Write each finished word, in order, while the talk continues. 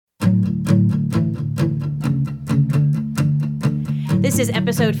This is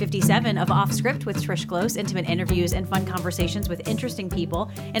episode 57 of Off Script with Trish Glose, intimate interviews and fun conversations with interesting people.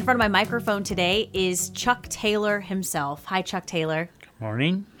 In front of my microphone today is Chuck Taylor himself. Hi, Chuck Taylor. Good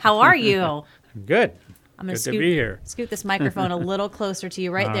morning. How are you? Good. I'm going to be here. Scoot this microphone a little closer to you.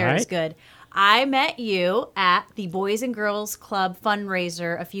 Right All there right. is good. I met you at the Boys and Girls Club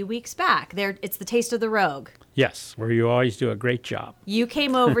fundraiser a few weeks back. It's the Taste of the Rogue. Yes, where you always do a great job. You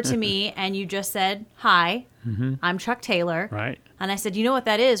came over to me and you just said, hi, I'm Chuck Taylor. Right. And I said, you know what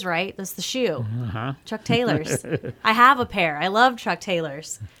that is, right? That's the shoe. Uh-huh. Chuck Taylor's. I have a pair. I love Chuck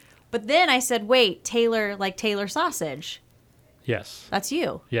Taylor's. But then I said, wait, Taylor, like Taylor sausage. Yes. That's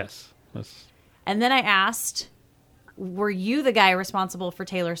you. Yes. And then I asked, were you the guy responsible for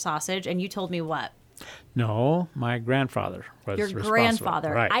Taylor sausage? And you told me what? No, my grandfather was Your responsible.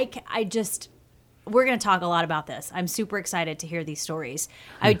 grandfather. Right. We're going to talk a lot about this. I'm super excited to hear these stories.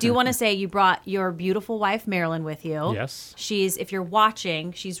 I do want to say you brought your beautiful wife, Marilyn, with you. Yes. If you're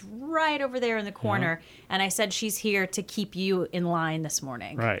watching, she's right over there in the corner. And I said she's here to keep you in line this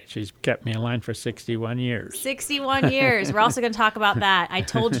morning. Right. She's kept me in line for 61 years. 61 years. We're also going to talk about that. I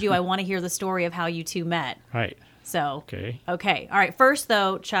told you I want to hear the story of how you two met. Right. So, Okay. All right. First,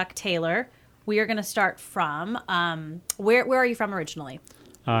 though, Chuck Taylor, we are going to start from, where are you from originally?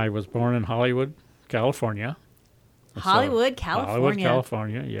 I was born in Hollywood, California. Hollywood,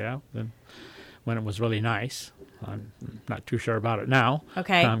 California, yeah. Then when it was really nice. I'm not too sure about it now.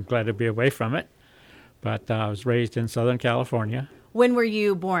 Okay. I'm glad to be away from it. But I was raised in Southern California. When were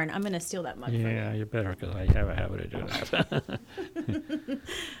you born? I'm going to steal that mug from you. Yeah, you better, because I have a habit of doing that.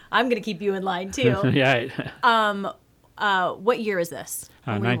 I'm going to keep you in line, too. Yeah. What year is this?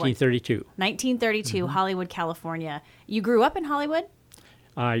 When were you born? 1932. 1932, Hollywood, California. You grew up in Hollywood?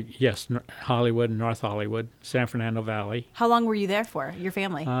 Yes, Hollywood and North Hollywood, San Fernando Valley. How long were you there for, your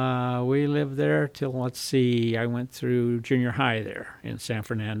family? We lived there till, I went through junior high there in San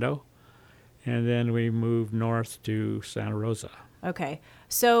Fernando, and then we moved north to Santa Rosa. Okay.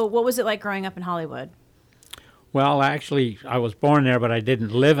 So what was it like growing up in Hollywood? Well, actually, I was born there, but I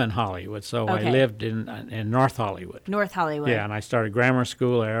didn't live in Hollywood, so Okay. I lived in North Hollywood. North Hollywood. Yeah, and I started grammar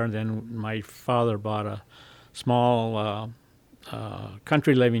school there, and then my father bought a small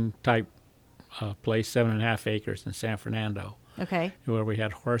country living type place, 7.5 acres in San Fernando, Okay. where we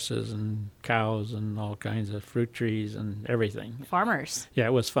had horses and cows and all kinds of fruit trees and everything. Farmers. Yeah,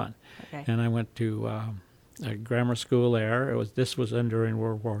 it was fun. Okay. And I went to a grammar school there. This was during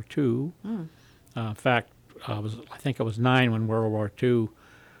World War II. In fact, I think I was 9 when World War II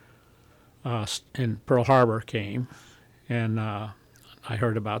in Pearl Harbor came, and I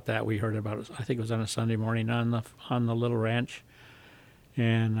heard about that. We heard about it. I think it was on a Sunday morning on the little ranch,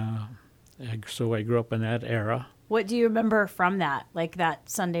 and so I grew up in that era. What do you remember from that? Like that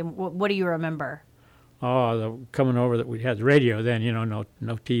Sunday, what do you remember? Coming over that we had the radio then, no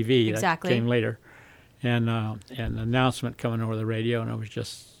TV. Exactly. That came later, and the announcement coming over the radio, and it was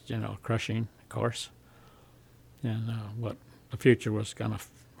just crushing, of course, and what the future was going to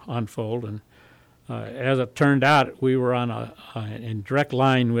unfold. And as it turned out, we were in direct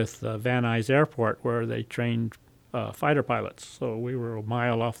line with Van Nuys Airport, where they trained fighter pilots. So we were a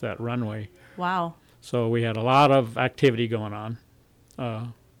mile off that runway. Wow. So we had a lot of activity going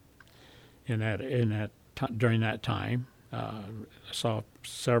on during that time. I saw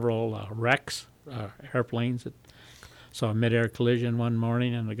several wrecks, airplanes. Saw a mid-air collision one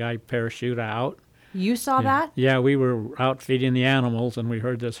morning, and the guy parachuted out. You saw that? Yeah, we were out feeding the animals, and we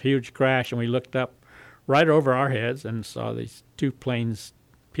heard this huge crash, and we looked up right over our heads and saw these two planes,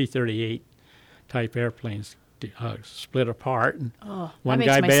 P-38 type airplanes, split apart. And one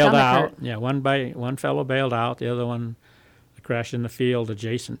makes guy my bailed stomach out. hurt. Yeah, one fellow bailed out. The other one crashed in the field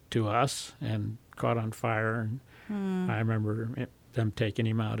adjacent to us and caught on fire. And I remember them taking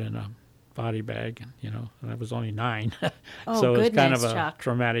him out in a body bag, and I was only 9. So it was kind of a Chuck.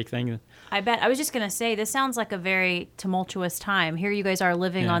 traumatic thing. I bet. I was just going to say, this sounds like a very tumultuous time. Here you guys are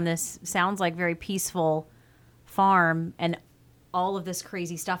living on this, sounds like very peaceful farm, and all of this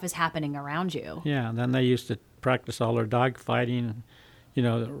crazy stuff is happening around you. Yeah, and then they used to practice all their dog fighting.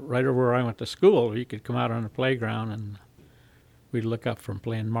 Right over where I went to school, you could come out on the playground, and we'd look up from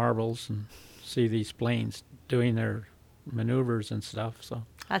playing marbles and see these planes doing their maneuvers and stuff. So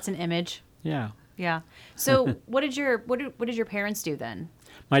That's an image. yeah. Yeah. So what did your parents do then?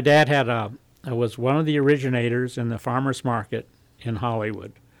 My dad was one of the originators in the farmers market in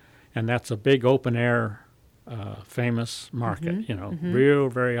Hollywood, and that's a big open air, famous market. Real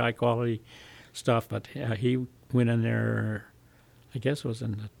very high quality stuff. But he went in there, I guess it was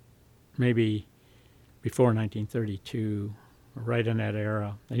maybe before 1932, right in that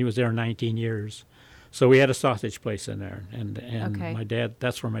era. And he was there 19 years. So we had a sausage place in there, and Okay. my dad.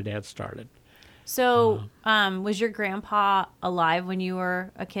 That's where my dad started. So, was your grandpa alive when you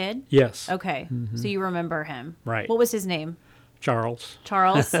were a kid? Yes. Okay. So you remember him. Right. What was his name? Charles.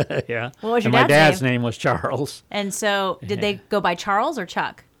 Charles. Yeah. What was your and my dad's dad's name was Charles. And so, did they go by Charles or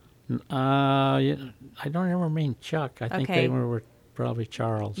Chuck? Yeah, I don't remember being Chuck. I think Okay. they were probably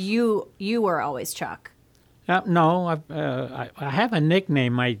Charles. You were always Chuck. No, I have a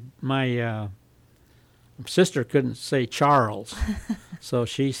nickname. My sister couldn't say Charles, so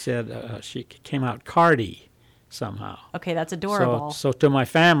she said she came out Cardi somehow. Okay, that's adorable. So to my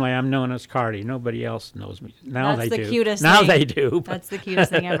family, I'm known as Cardi. Nobody else knows me. Now That's they the do. cutest now thing. they do. But That's the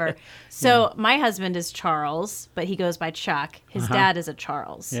cutest thing ever. So my husband is Charles, but he goes by Chuck. His dad is a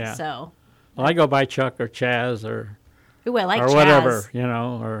Charles. Yeah. So, well, I go by Chuck or Chaz or ooh, I like or Chaz. whatever,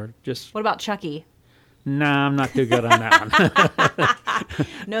 or just. What about Chucky? Nah, I'm not too good on that one.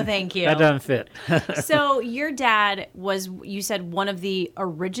 No, thank you. That doesn't fit. So your dad was, you said, one of the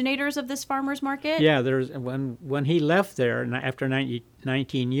originators of this farmers market? Yeah, there's when he left there, and after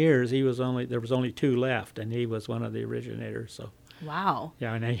 19 years, there was only 2 left, and he was one of the originators. So Wow.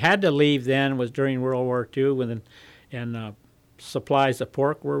 yeah, and he had to leave then. Was during World War II, and supplies of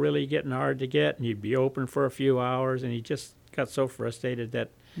pork were really getting hard to get, and he'd be open for a few hours, and he just got so frustrated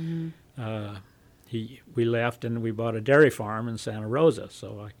that we left and we bought a dairy farm in Santa Rosa.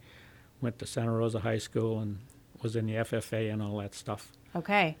 So I went to Santa Rosa High School and was in the FFA and all that stuff.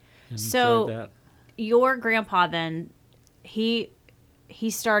 Okay. And So enjoyed that. your grandpa then, he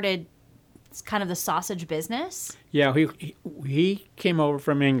started kind of the sausage business? Yeah, he came over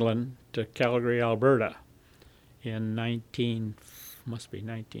from England to Calgary, Alberta in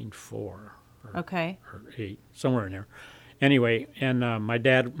 1904 Okay. or 8, somewhere in there. Anyway, and my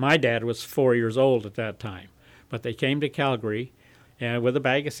dad was 4 years old at that time, but they came to Calgary, and with a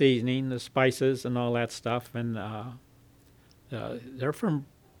bag of seasoning, the spices, and all that stuff, and they're from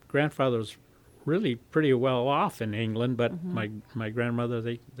grandfather's really pretty well off in England, but my grandmother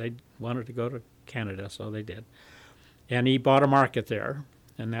they wanted to go to Canada, so they did, and he bought a market there,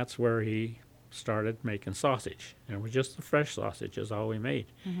 and that's where he started making sausage, and it was just the fresh sausage is all we made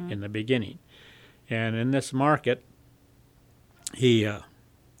in the beginning, and in this market. He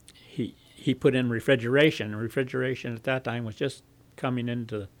put in refrigeration. Refrigeration at that time was just coming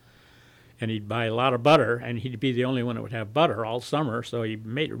into, and he'd buy a lot of butter, and he'd be the only one that would have butter all summer. So he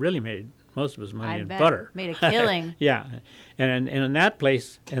really made most of his money in butter. Made a killing. Yeah, and in that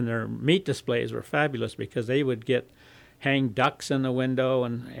place, and their meat displays were fabulous because they would hang ducks in the window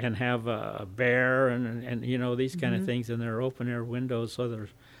and have a bear and these kind of things in their open air windows. So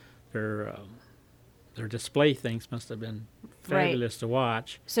their display things must have been fabulous to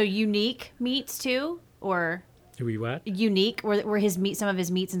watch. So unique meats too, or Do we what? unique? Were his meat? Some of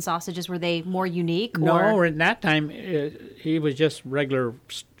his meats and sausages, were they more unique? No, or? in that time he was just regular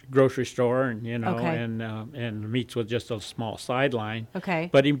grocery store, and Okay. and the meats was just a small sideline. Okay.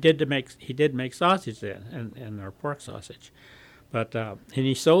 But he did make sausage then, and our pork sausage. But and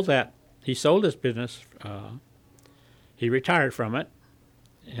he sold that. He sold his business. He retired from it,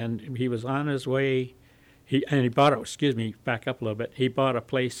 and he was on his way. He bought back up a little bit. He bought a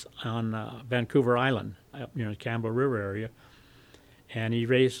place on Vancouver Island, up near the Campbell River area, and he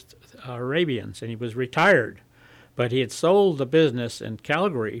raised Arabians, and he was retired. But he had sold the business in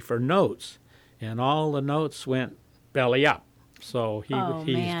Calgary for notes, and all the notes went belly up. So he's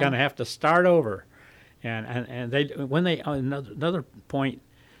man. going to have to start over. And another point,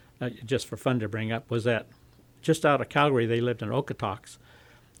 just for fun to bring up, was that just out of Calgary they lived in Okotoks.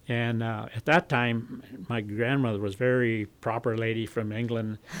 And at that time, my grandmother was a very proper lady from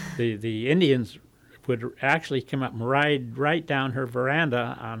England. The Indians would actually come up and ride right down her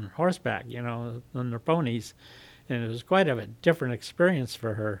veranda on horseback, on their ponies. And it was quite a different experience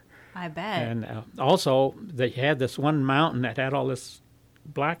for her. I bet. And also, they had this one mountain that had all this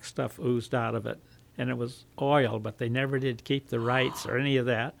black stuff oozed out of it. And it was oil, but they never did keep the rights or any of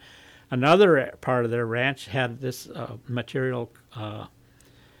that. Another part of their ranch had this material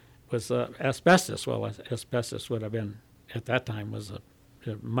was asbestos. Well, asbestos would have been, at that time, was a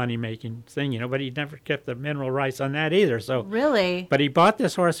money-making thing, but he never kept the mineral rights on that either. So Really? But he bought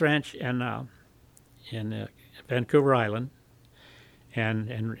this horse ranch in Vancouver Island,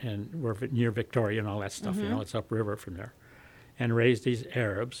 and we're near Victoria and all that stuff. It's upriver from there, and raised these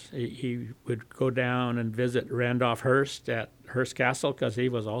Arabs. He would go down and visit Randolph Hearst at Hearst Castle because he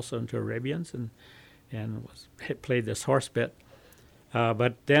was also into Arabians and played this horse bit.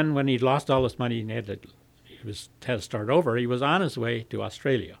 But then when he'd lost all his money and had to start over, he was on his way to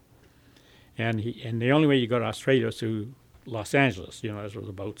Australia. And the only way you go to Australia is through Los Angeles. Those were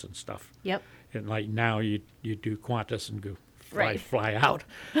the boats and stuff. Yep. And like now you do Qantas and go Right. fly out.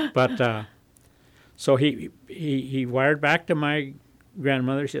 But so he wired back to my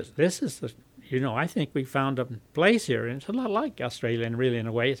grandmother. She says, "This is the I think we found a place here, and it's a lot like Australia, and really in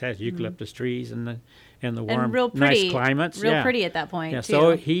a way it has eucalyptus trees and the warm, And real pretty, nice climates. real pretty at that point. Yeah.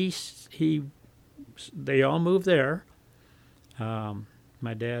 too. So they all moved there.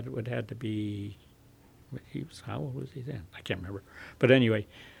 My dad would had to be, how old was he then? I can't remember. But anyway,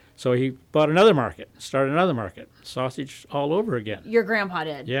 so he bought another market, started another market, sausage all over again. Your grandpa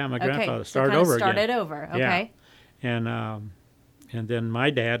did. Yeah, my Okay, grandfather so started kinda over again. Started over. Okay. Yeah. And then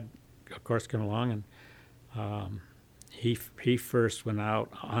my dad, of course, came along, and he first went out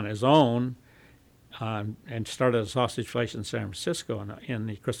on his own and started a sausage place in San Francisco in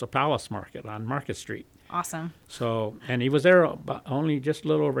the Crystal Palace Market on Market Street. Awesome. So, and he was there only just a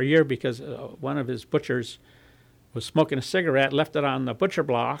little over a year because one of his butchers was smoking a cigarette, left it on the butcher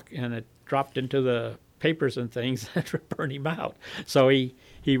block, and it dropped into the papers and things that burned him out. So he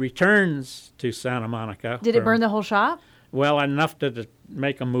returns to Santa Monica. Did it burn the whole shop? Well, enough to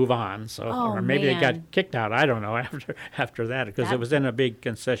make them move on. So, Oh, or maybe they man. got kicked out. I don't know after that because That- it was in a big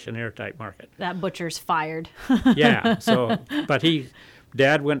concessionaire type market. That butcher's fired. Yeah. So, but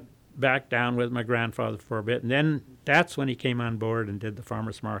Dad went back down with my grandfather for a bit, and then that's when he came on board and did the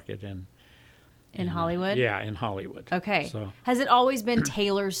farmers market In Hollywood? Yeah, in Hollywood. Okay. So Has it always been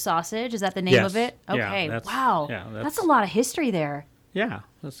Taylor's Sausage? Is that the name Yes. of it? Yeah, Okay. that's- Wow. yeah, that's that's- a lot of history there. yeah,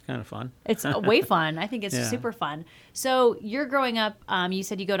 that's kind of fun. It's way fun. I think it's Yeah. super fun. So you're growing up. You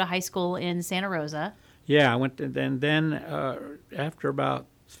said you go to high school in Santa Rosa. Yeah, I went to, then after about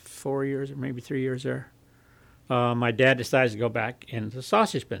 4 years or maybe 3 years there, my dad decided to go back into the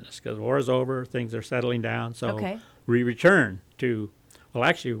sausage business because the war is over, things are settling down. So Okay. we returned to, well,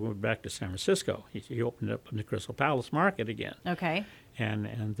 actually we went back to San Francisco. He opened up in the Crystal Palace Market again. Okay.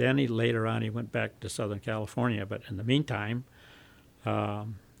 And then later on he went back to Southern California. But in the meantime,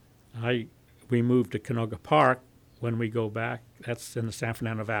 we moved to Canoga Park when we go back. That's in the San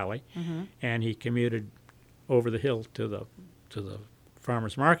Fernando Valley, and he commuted over the hill to the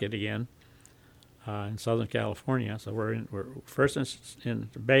farmers market again in Southern California. So we're first in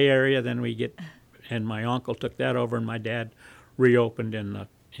the Bay Area, then and my uncle took that over, and my dad reopened in the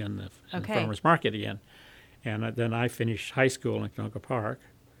Okay. farmers market again. And then I finished high school in Canoga Park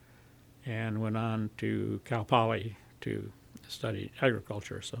and went on to Cal Poly to study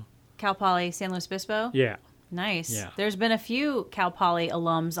agriculture. So, Cal Poly, San Luis Obispo. yeah. Nice. Yeah. There's been a few Cal Poly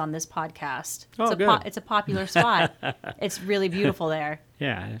alums on this podcast. Oh, good. It's a popular spot. It's really beautiful there.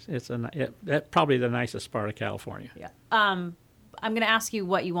 Yeah, that's probably the nicest part of California. Yeah. I'm going to ask you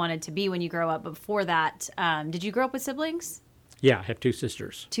what you wanted to be when you grow up. But before that, did you grow up with siblings? Yeah, I have two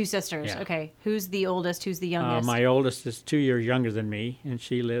sisters. Two sisters. Yeah. Okay. Who's the oldest? Who's the youngest? My oldest is 2 years younger than me, and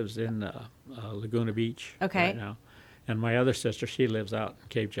she lives in Laguna Beach Okay. right now. And my other sister, she lives out in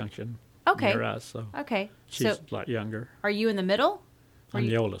Cave Junction Okay. near us. So Okay. she's So a lot younger. are you in the middle? I'm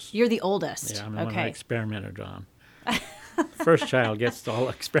the oldest. You're the oldest. Yeah, I'm the one that okay. experimented on. First child gets all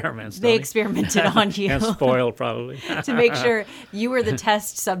experiments. They don't experimented on you and spoiled probably. to make sure you were the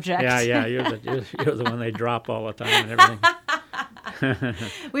test subject. Yeah, you're the one they drop all the time and everything.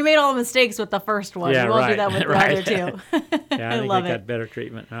 We made all the mistakes with the first one. Yeah, we won't do right, that with right. the other two. Yeah, I think love they it. got better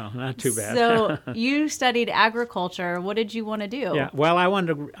treatment now. Not too bad. So you studied agriculture. What did you want to do? Yeah, well,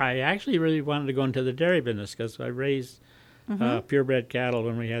 I actually really wanted to go into the dairy business because I raised purebred cattle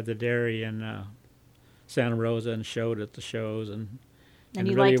when we had the dairy in Santa Rosa and showed at the shows and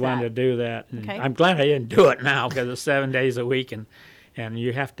you really liked wanted that. to do that. And Okay. I'm glad I didn't do it now because it's 7 days a week and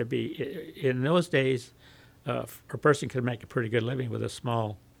you have to be in those days. A person could make a pretty good living with a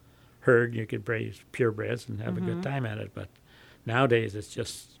small herd. You could raise purebreds and have a good time at it. But nowadays it's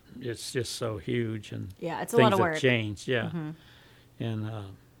just so huge and Yeah, it's a things lot of have work. changed. Yeah, and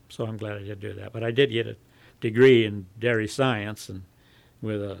so I'm glad I did do that. But I did get a degree in dairy science and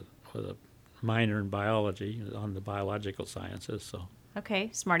with a minor in biology on the biological sciences. So Okay,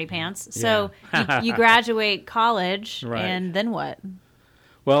 smarty pants. So Yeah. you graduate college, Right. and then what?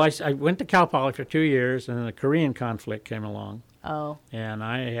 well, I went to Cal Poly for 2 years, and then the Korean conflict came along. Oh, And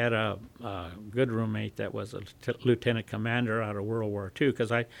I had a good roommate that was a lieutenant commander out of World War II.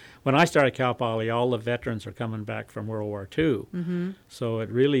 Because when I started Cal Poly, all the veterans are coming back from World War II. Mm-hmm. So it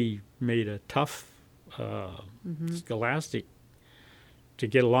really made a tough scholastic to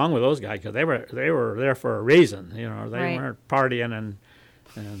get along with those guys because they were there for a reason. They Right. weren't partying and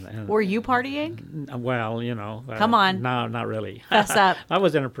were you partying? well, Come on. No, not really. Fess up. I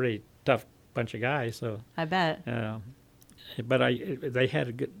was in a pretty tough bunch of guys, so. I bet. but they had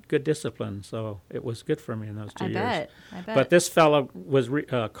a good discipline, so it was good for me in those 2 years. I bet. But this fellow was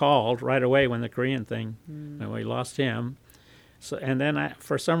called right away when the Korean thing, when we lost him. So, and then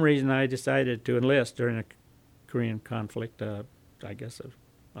for some reason, I decided to enlist during the Korean conflict. I guess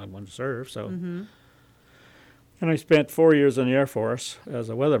I wanted to serve, so. Mm-hmm. And I spent 4 years in the Air Force as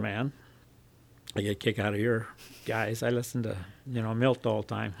a weatherman. I get a kick out of your guys. I listen to, Milt all the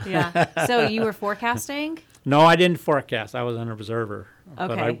time. Yeah. So you were forecasting? No, I didn't forecast. I was an observer.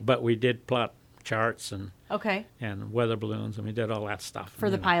 Okay. But we did plot charts and Okay. and weather balloons, and we did all that stuff.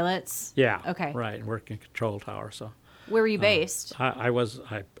 For the pilots? Yeah. Okay. Right, and working control tower. So Where were you based? I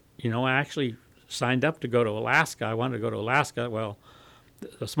actually signed up to go to Alaska. I wanted to go to Alaska. Well,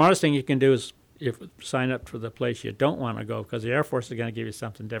 the smartest thing you can do is sign up for the place you don't want to go, because the Air Force is going to give you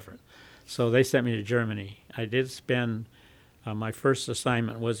something different. So they sent me to Germany. I did spend my first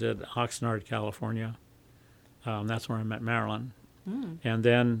assignment was at Oxnard, California. That's where I met Marilyn. And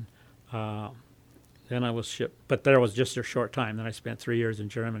then I was shipped, but there was just a short time. Then I spent 3 years in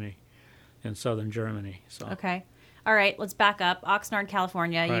Germany, in southern Germany. So Okay. All right, let's back up. Oxnard,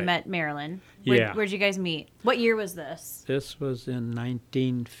 California. You Right. met Marilyn. Yeah. Where'd you guys meet? What year was this? This was in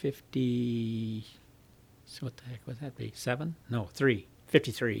 1950. So what the heck would that be?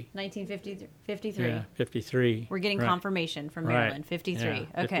 53. 1953. Yeah, 53. We're getting Right. confirmation from Right. Marilyn. 53.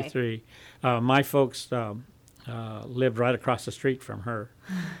 Yeah, Okay. 53. My folks lived right across the street from her,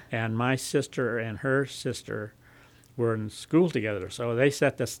 and my sister and her sister were in school together, so they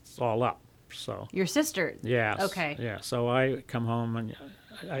set this all up. So Your sister. yes, Okay. yeah. So I come home, and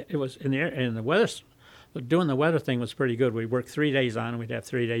it was in the weather. Doing the weather thing was pretty good. We worked 3 days on, and we'd have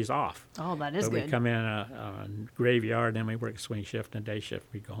 3 days off. Oh, that is So good. we'd come in a graveyard, then we work swing shift and day shift.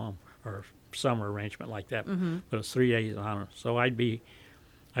 We'd go home, or summer arrangement like that. Mm-hmm. But it was 3 days on. So I'd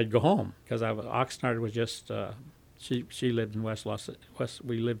go home, because Oxnard was just she lived in West.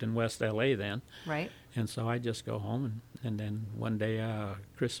 We lived in West LA then, Right. and so I'd just go home, and then one day during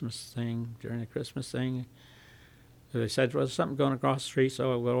the Christmas thing, they said, well, there's something going across the street.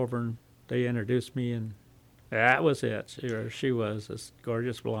 So I went over, and they introduced me, and that was it. She was this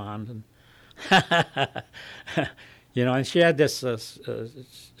gorgeous blonde, and and she had this.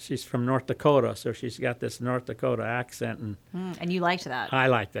 She's from North Dakota, so she's got this North Dakota accent, and And you liked that. I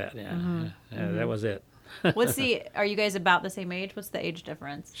like that. Yeah, Mm-hmm. yeah, that was it. Are you guys about the same age? What's the age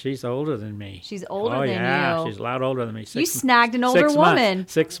difference? She's older than me. She's older oh, than yeah, you. she's a lot older than me. You snagged an older 6 woman.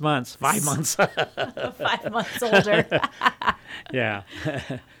 Months, 6 months, 5 months. 5 months older. Yeah.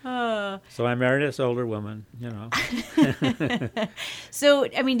 So I married this older woman, So,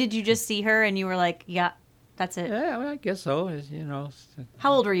 I mean, did you just see her and you were like, yeah, that's it? Yeah, well, I guess so.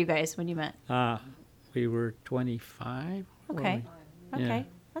 How old were you guys when you met? We were 25. Okay. Okay. Yeah.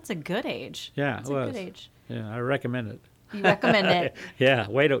 That's a good age. Yeah, That's it a was. good age. Yeah, I recommend it. You recommend it? Yeah,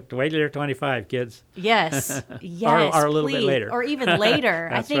 wait till you're 25, kids. Yes. Yes. Or a little bit please. later. Or even later.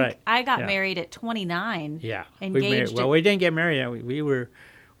 I That's think right. I got Yeah. married at 29. Yeah. Engaged. We didn't get married.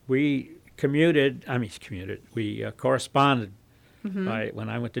 We commuted. We corresponded when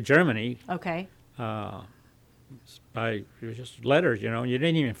I went to Germany. Okay. It was just letters, You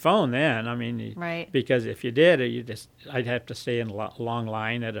didn't even phone then. Right. Because if you did, I'd have to stay in a long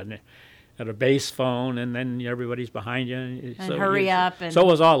line at a base phone, and then everybody's behind you. And hurry up. And so it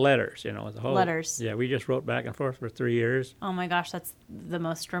was all letters, the whole letters. Yeah, we just wrote back and forth for 3 years. Oh my gosh, that's the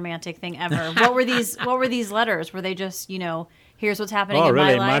most romantic thing ever. What were these letters? Were they just, here's what's happening in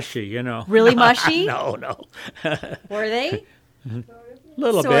really my life? mushy, Really mushy? No. Were they?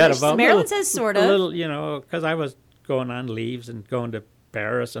 Little Sort bit of. about Marilyn says sort of. A little, because I was going on leaves and going to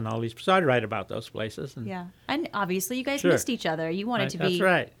Paris and all these. So I'd write about those places. And Yeah. And obviously you guys Sure. missed each other. You wanted to be. That's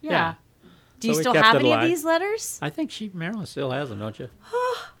right. Yeah. Do you So we still kept have it any of alive. these letters? I think Marilyn still has them, don't you?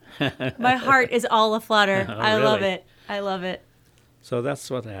 My heart is all aflutter. Oh, I love really? it. I love it. So that's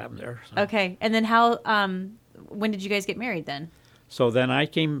what happened there. So. Okay. And then when did you guys get married then? So then when I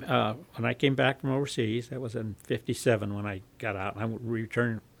came back from overseas, that was in 57 when I got out. I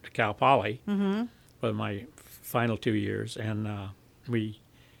returned to Cal Poly for my final 2 years, and we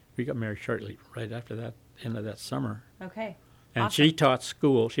got married shortly right after that, end of that summer. Okay. And Awesome. she taught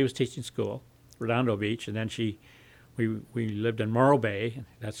school. She was teaching school, Redondo Beach, and then we lived in Morro Bay.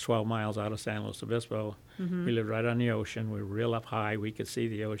 That's 12 miles out of San Luis Obispo. We lived right on the ocean. We were real up high. We could see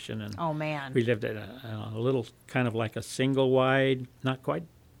the ocean, and Oh man. we lived at a little kind of like a single wide, not quite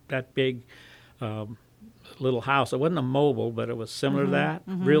that big, little house. It wasn't a mobile, but it was similar to that,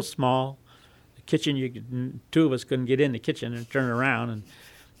 real small. The kitchen, two of us couldn't get in the kitchen and turn around,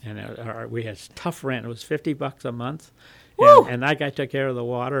 and we had tough rent. It was $50 a month, Woo! and that guy took care of the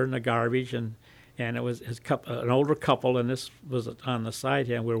water and the garbage, and And it was an older couple, and this was on the side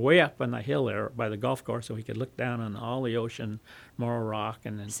here. And we were way up on the hill there by the golf course, so we could look down on all the ocean, Morro Rock,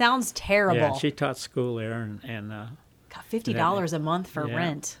 and then Sounds terrible. yeah, she taught school there, and God, $50 a month for yeah,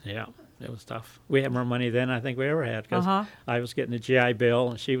 rent. Yeah, it was tough. We had more money than I think we ever had because Uh-huh. I was getting a GI Bill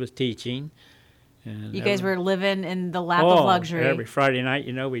and she was teaching. And You guys were living in the lap of luxury. Every Friday night,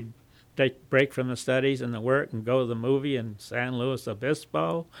 we'd take a break from the studies and the work and go to the movie in San Luis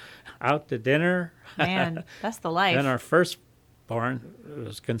Obispo, out to dinner. Man, that's the life. Then our firstborn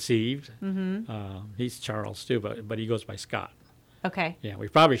was conceived. Mm-hmm. He's Charles too, but he goes by Scott. Okay. Yeah, we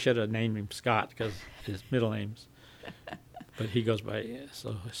probably should have named him Scott because his middle name's. But he goes by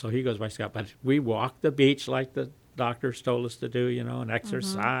so he goes by Scott. But we walked the beach like the doctors told us to do, and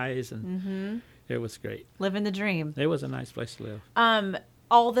exercise, and it was great. Living the dream. It was a nice place to live.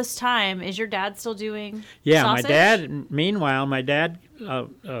 All this time, is your dad still doing Yeah, sausage? Meanwhile, my dad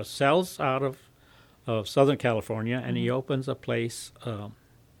sells out of Southern California, and he opens a place.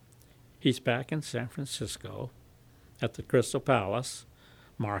 He's back in San Francisco at the Crystal Palace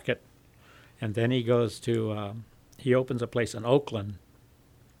Market, and then he goes to he opens a place in Oakland.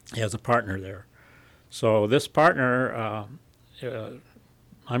 He has a partner there. So this partner,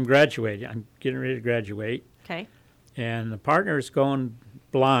 I'm graduating. I'm getting ready to graduate. Okay. And the partner is going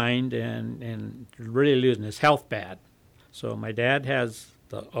blind and really losing his health bad. So my dad has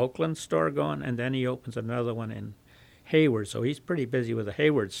the Oakland store going, and then he opens another one in Hayward. So he's pretty busy with the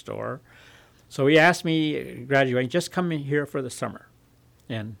Hayward store. So he asked me, graduating, just come in here for the summer.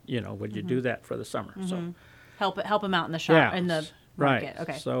 And, would you do that for the summer? So Help him out in the shop, in the market. right.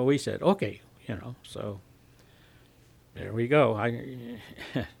 Okay. So we said, okay, so there we go.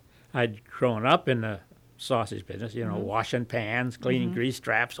 I'd grown up in the sausage business, washing pans, cleaning grease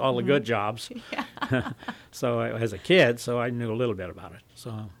traps, all the good jobs. Yeah. So as a kid, so I knew a little bit about it.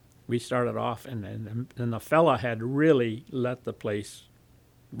 So we started off, and the fella had really let the place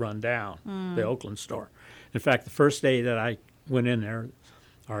run down, the Oakland store. In fact, the first day that I went in there,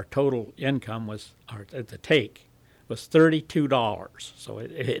 our total income was, at the take, was $32. So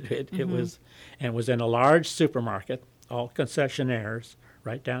it was, and it was in a large supermarket, all concessionaires,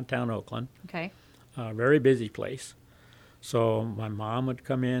 right downtown Oakland. Okay. Very busy place. So my mom would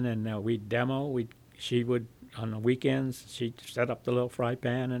come in and we'd demo. She would, on the weekends, she'd set up the little fry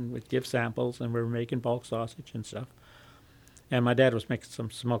pan and we'd give samples, and we were making bulk sausage and stuff. And my dad was making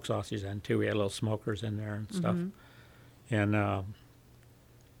some smoked sausage then too. We had little smokers in there and stuff. And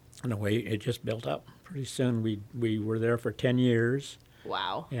in a way, it just built up. Pretty soon, we were there for 10 years.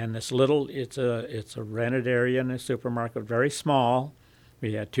 Wow. And this little, it's a rented area in the supermarket, very small.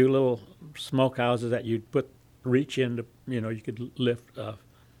 We had two little smokehouses that you'd reach into, you could lift,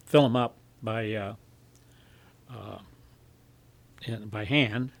 fill them up by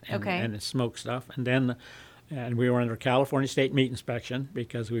hand and smoke stuff. And we were under California State Meat Inspection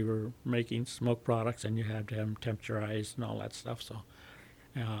because we were making smoke products, and you had to have them temperaturized and all that stuff. So,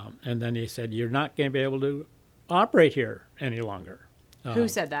 and then they said, you're not going to be able to operate here any longer. Who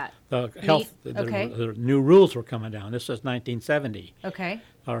said that? The health, Okay. the new rules were coming down. This was 1970 Okay.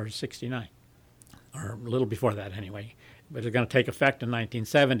 or 69, or a little before that anyway. But it's going to take effect in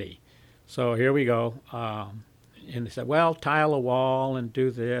 1970. So here we go. And they said, well, tile a wall and do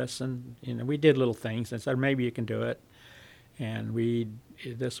this. And we did little things and said, maybe you can do it. And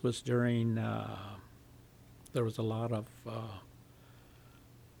this was during, there was a lot of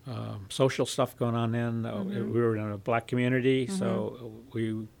social stuff going on then. We were in a black community, so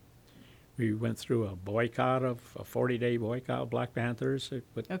we went through a 40-day boycott of Black Panthers. They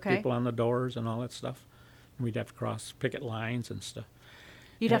put people on the doors and all that stuff. And we'd have to cross picket lines and stuff.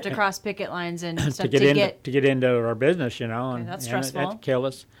 You'd have to cross picket lines and stuff to get into our business, and that's stressful. That'd kill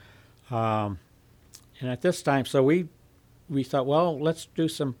us. And at this time, so we thought, well, let's do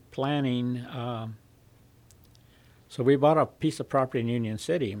some planning. So we bought a piece of property in Union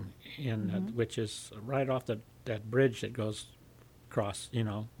City, which is right off that bridge that goes across,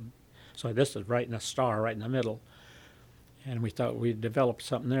 So this is right in a star, right in the middle. And we thought we'd develop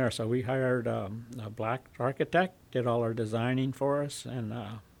something there. So we hired a black architect, did all our designing for us, and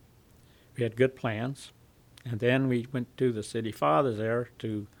we had good plans. And then we went to the city fathers there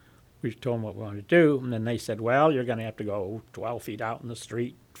we told them what we wanted to do, and then they said, well, you're going to have to go 12 feet out in the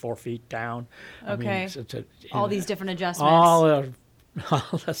street, 4 feet down. Okay. All these different adjustments. All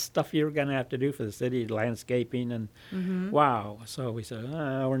the stuff you're going to have to do for the city, landscaping, and wow. So we said,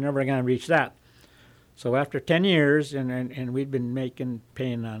 we're never going to reach that. So after 10 years, and we'd been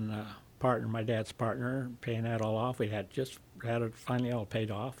paying on my dad's partner, paying that all off. We had it finally all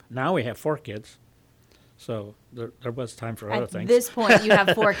paid off. Now we have 4 kids. So there was time for other At things. this point, you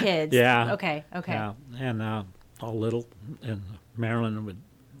have 4 kids. Yeah. Okay. Yeah, and all little. And Marilyn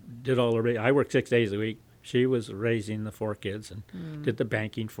did all the. I worked 6 days a week. She was raising the 4 kids and did the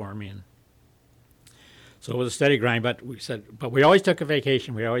banking for me, and so it was a steady grind. But we always took a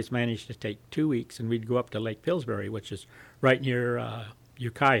vacation. We always managed to take 2 weeks, and we'd go up to Lake Pillsbury, which is right near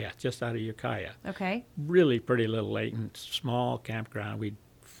Ukiah, just out of Ukiah. Okay. Really pretty little lake and small campground.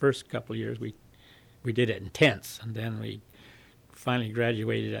 First couple of years we did it in tents, and then we finally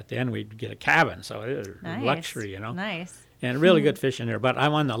graduated. At the end, we'd get a cabin, so it was Nice. luxury, Nice. and really good fishing there. But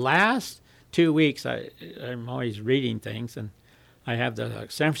I'm on the last 2 weeks. I'm always reading things, and I have the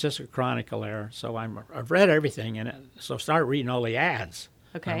San Francisco Chronicle there, so I've read everything in it. So start reading all the ads.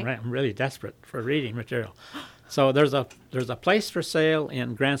 Okay. I'm really desperate for reading material. So there's a place for sale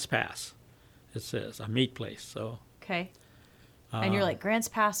in Grants Pass. It says a meat place. So Okay. And you're like Grants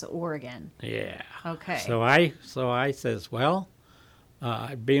Pass, Oregon. yeah. Okay. So I says, well,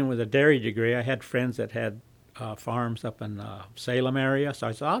 being with a dairy degree, I had friends that had farms up in Salem area. So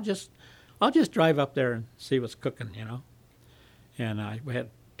I said, I'll just drive up there and see what's cooking, you know. And we had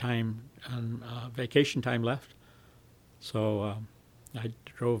time on vacation time left, so I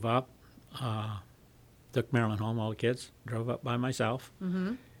drove up, took Marilyn home, all the kids, drove up by myself,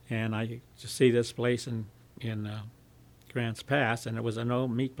 and I just see this place in Grants Pass, and it was an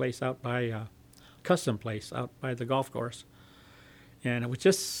old meat place out by custom place out by the golf course, and it was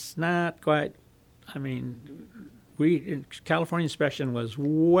just not quite. I mean, California inspection was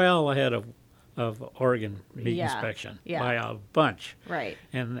well ahead of Oregon meat inspection by a bunch. Right.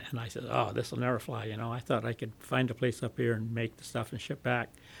 And I said, oh, this will never fly. You know, I thought I could find a place up here and make the stuff and ship back.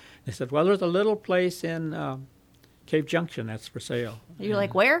 They said, well, there's a little place in Cave Junction that's for sale. You're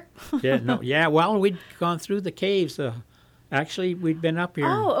like, where? Well, we'd gone through the caves. Actually, we'd been up here.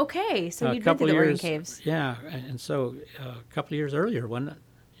 Oh, okay. So you'd been to couple the Oregon years, Caves. Yeah, and so a couple of years earlier, wasn't it?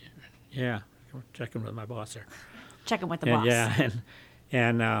 Yeah, we're checking with my boss there. Checking with the And, boss. yeah,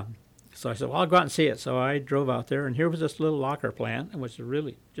 and so I said, well, I'll go out and see it. So I drove out there, and here was this little locker plant. It was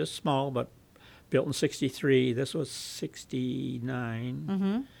really just small, but built in 63. This was 69.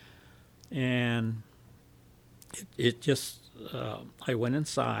 Mm-hmm. And it just, I went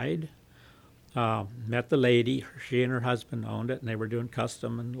inside, met the lady. She and her husband owned it, and they were doing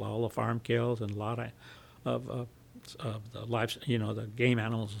custom and all the farm kills and a lot of the lives, you know, the game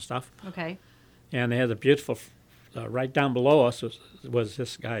animals and stuff. Okay. And they had a beautiful, right down below us was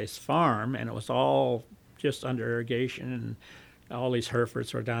this guy's farm, and it was all just under irrigation, and all these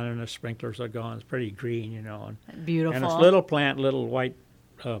Herefords were down there, and the sprinklers are going. It's pretty green, you know. Beautiful. And this little plant, little white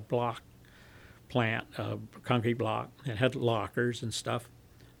block plant, concrete block, it had lockers and stuff.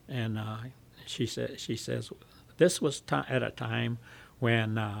 And she says, this was at a time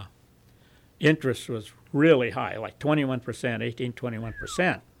when interest was really high, like 21%,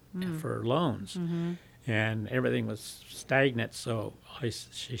 21% for loans. Mm-hmm. And everything was stagnant. So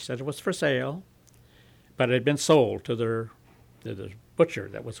she said it was for sale, but it had been sold to the butcher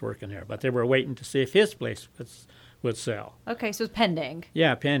that was working there. But they were waiting to see if his place would sell. Okay, so it's pending.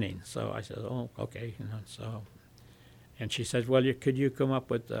 Yeah, pending. So I said, oh, okay. You know, so, and she said, well, could you come up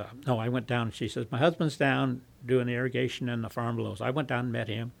with? No, I went down. And she says, my husband's down doing the irrigation and the farm below. So I went down and met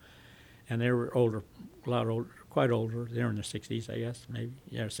him, and they were older, a lot older, quite older. They were in their 60s, I guess, maybe,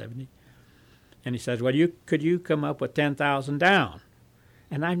 70. And he says, well, could you come up with $10,000 down?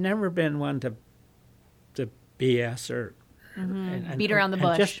 And I've never been one to BS or and beat around the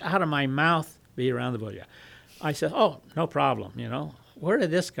bush. Just out of my mouth, beat around the bush. Yeah. I said, oh, no problem. You know, where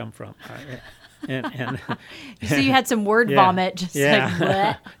did this come from? So you had some word vomit, just like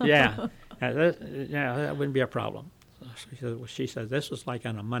what? Yeah, that wouldn't be a problem. So she said this was like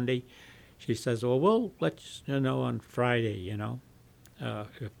on a Monday. She says, well, we'll let you know on Friday. You know,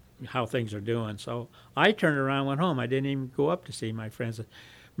 how things are doing. So I turned around and went home. I didn't even go up to see my friends.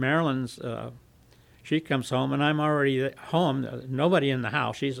 Marilyn's, she comes home, and I'm already home. Nobody in the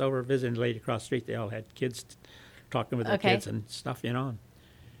house. She's over visiting the lady across the street. They all had kids talking with their kids and stuff, you know. And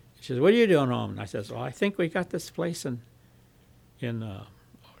she says, what are you doing home? And I says, well, I think we got this place in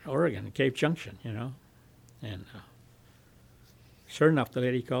Oregon, Cave Junction, you know. And sure enough, the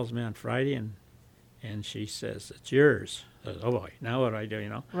lady calls me on Friday, and she says, it's yours. I said, oh boy, now what do I do, you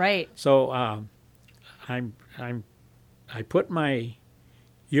know? Right. So I put my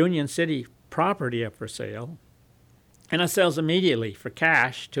Union City property up for sale, and it sells immediately for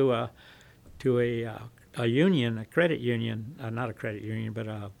cash to a union, a credit union, not a credit union,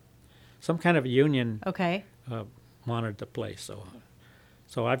 but some kind of a union. Okay. Wanted the place,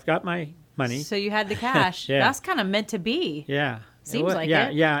 so I've got my money. So you had the cash. Yeah. That's kind of meant to be. Yeah. Seems like yeah,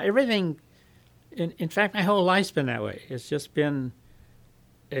 it. Yeah, everything In fact, my whole life's been that way. It's just been.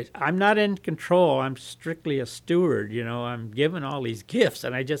 I'm not in control. I'm strictly a steward. I'm given all these gifts,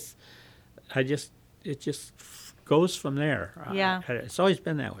 and it just goes from there. Yeah. It's always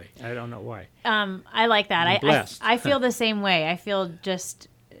been that way. I don't know why. I like that. I'm blessed. I feel the same way. I feel just,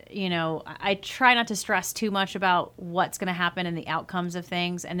 I try not to stress too much about what's going to happen and the outcomes of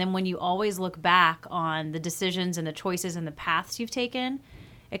things. And then when you always look back on the decisions and the choices and the paths you've taken,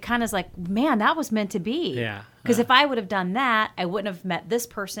 it kind of is like, man, that was meant to be. Yeah. Because if I would have done that, I wouldn't have met this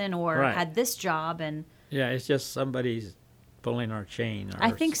person or Right. had this job. And Yeah, it's just somebody's pulling our chain.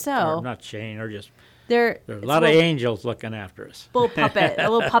 I think so. Or not chain, or just there's a lot of angels looking after us. a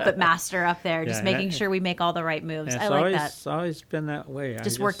little puppet master up there, just Yeah, making sure we make all the right moves. And I like that. It's always been that way.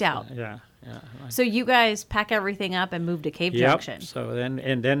 Just worked out. Yeah. So you guys pack everything up and move to Cave Yep. Junction. So then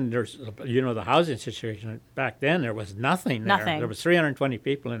there's the housing situation back then. There was nothing there. Nothing. There was 320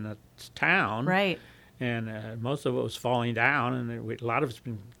 people in the town, Right. and most of it was falling down, and a lot of it's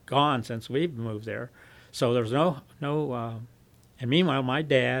been gone since we've moved there. So there was no. And meanwhile, my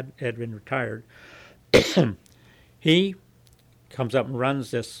dad had been retired. He comes up and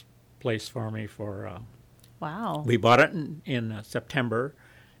runs this place for me for. Wow. We bought it in September,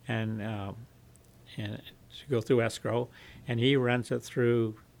 and to go through escrow, and he runs it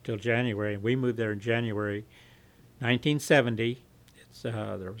through till January. We moved there in January, 1970.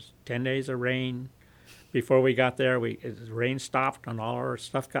 There was 10 days of rain before we got there. The rain stopped, and all our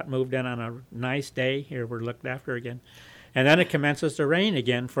stuff got moved in on a nice day. Here we're looked after again, and then it commences to rain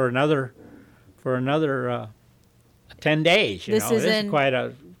again for another 10 days. This is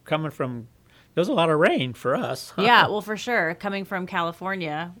quite coming from. There's a lot of rain for us. Yeah, well, for sure. Coming from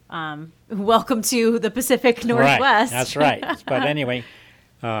California, welcome to the Pacific Northwest. Right, that's right. But anyway,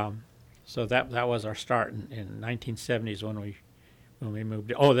 so that was our start in 1970s when we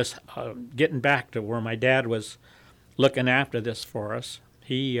moved. This getting back to where my dad was looking after this for us.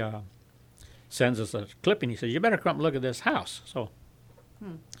 He sends us a clipping. He says, "You better come and look at this house." So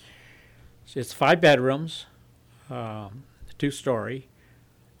it's 5 bedrooms, 2-story.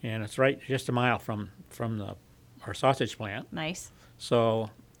 And it's right just a mile from our sausage plant. Nice.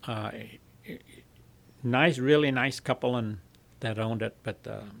 So, really nice couple that owned it, but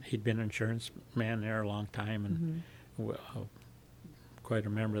he'd been an insurance man there a long time, and quite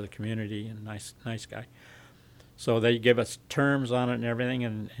a member of the community, and nice guy. So they give us terms on it and everything,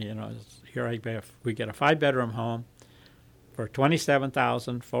 and we get a 5-bedroom home for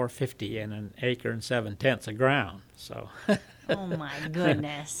 $27,450 and an acre and 7/10 of ground. So. Oh my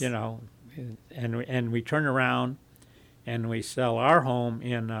goodness. And we turn around and we sell our home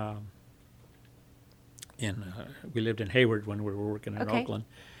we lived in Hayward when we were working in Oakland,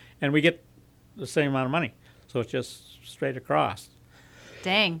 and we get the same amount of money. So it's just straight across.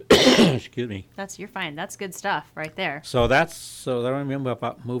 Dang. Excuse me. You're fine. That's good stuff right there. So then we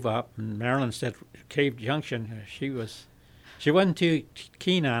move up, and Marilyn said Cave Junction. She wasn't too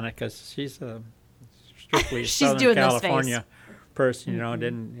keen on it because she's a strictly Southern California person,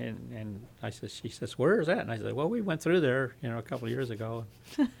 and she says, "Where is that?" And I said, "Well, we went through there, a couple of years ago."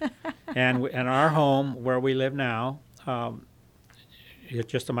 and our home where we live now,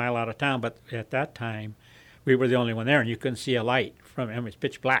 it's just a mile out of town, but at that time, we were the only one there, and you couldn't see a light from it. It was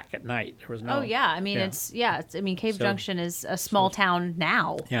pitch black at night. There was no. Oh yeah, I mean Cave Junction is a small town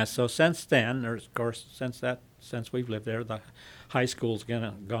now. Yeah, so since then, of course, since we've lived there, the high school's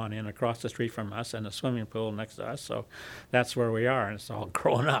gone in across the street from us, and the swimming pool next to us. So that's where we are, and it's all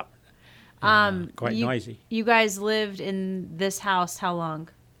grown up. Quite noisy. You guys lived in this house how long?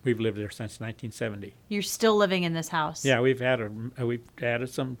 We've lived there since 1970. You're still living in this house? Yeah, we've added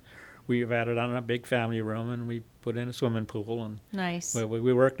on a big family room, and we put in a swimming pool, and nice.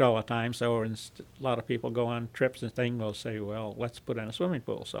 We worked all the time, so a lot of people go on trips and things. They'll say, "Well, let's put in a swimming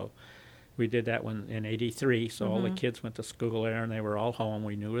pool." So we did that in '83. So all the kids went to school there, and they were all home.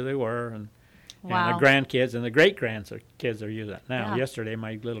 We knew where they were, and wow. the grandkids and the great-grandkids are using it now. Yeah. Yesterday,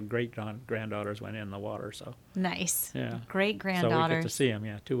 my little great-granddaughters went in the water. So nice. yeah, great-granddaughters. So we get to see them.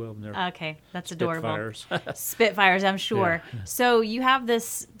 Yeah, 2 of them. They're okay. That's adorable. Spitfires. Spitfires, I'm sure. Yeah. So you have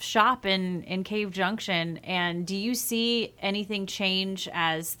this shop in Cave Junction, and do you see anything change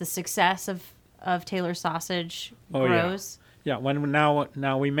as the success of Taylor Sausage grows? Yeah.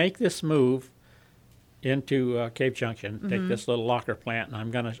 Now we make this move into Cave Junction, take this little locker plant,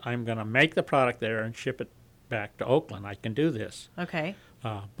 and I'm gonna make the product there and ship it back to Oakland. I can do this. Okay.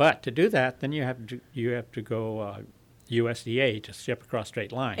 But to do that, then you have to go USDA to ship across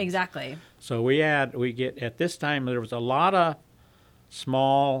state lines. Exactly. So we get at this time there was a lot of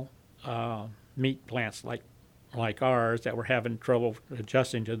small meat plants like like ours that were having trouble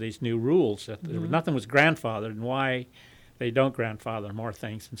adjusting to these new rules. That nothing was grandfathered, and why they don't grandfather more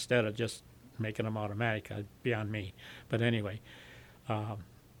things instead of just making them automatic, beyond me. But anyway,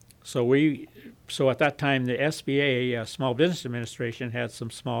 so at that time the SBA, Small Business Administration, had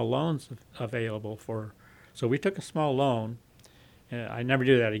some small loans available for. So we took a small loan. I never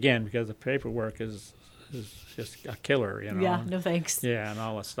do that again because the paperwork is just a killer, you know. Yeah, no thanks. Yeah, and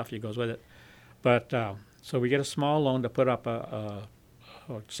all the stuff that goes with it. But so we get a small loan to put up a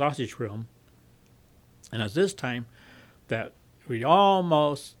sausage room, and at this time that we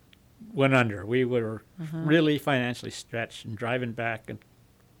almost went under. We were really financially stretched and driving back and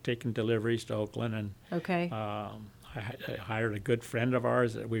taking deliveries to Oakland. And Okay. I hired a good friend of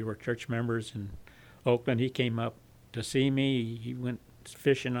ours that we were church members in Oakland. He came up to see me. He went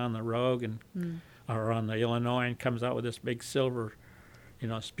fishing on the Rogue or on the Illinois and comes out with this big silver,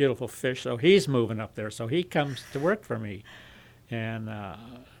 this beautiful fish. So he's moving up there. So he comes to work for me. And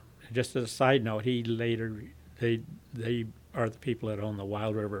just as a side note, they are the people that own the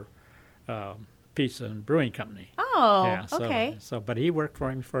Wild River Pizza and Brewing Company. Oh, Yeah, okay. But he worked for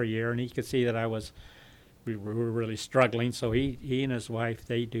him for a year, and he could see that we were really struggling. So he and his wife,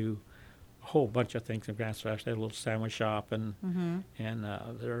 they do a whole bunch of things in Grand Rapids. They have a little sandwich shop, and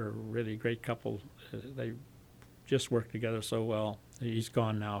they're a really great couple. They just work together so well. He's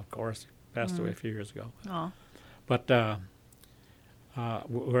gone now, of course. Passed away a few years ago. Oh. But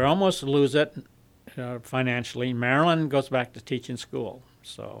we're almost to lose it financially. Marilyn goes back to teaching school.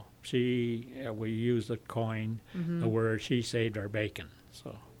 So we use the coin, the word, she saved our bacon.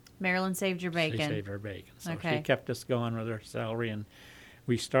 So Marilyn saved your bacon. She saved our bacon. So Okay. she kept us going with her salary, and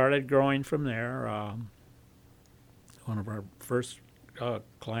we started growing from there. One of our first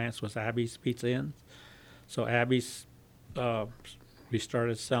clients was Abby's Pizza Inn. So Abby's, we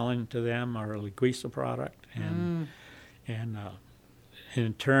started selling to them our Linguiça product, and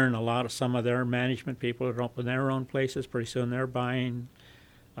in turn, some of their management people had opened their own places. Pretty soon, they're buying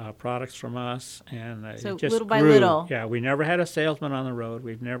products from us, and So it just little by grew. little. Yeah, we never had a salesman on the road.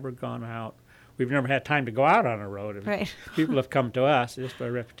 We've never gone out. We've never had time to go out on the road. Right. People have come to us just by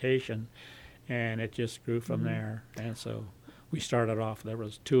reputation, and it just grew from there. And so we started off. There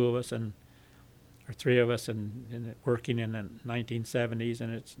was two of us or three of us, and working in the 1970s,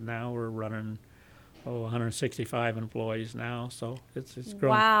 and now we're running 165 employees now. So it's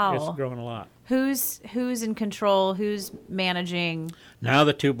grown. Wow. It's grown a lot. Who's in control? Who's managing? Now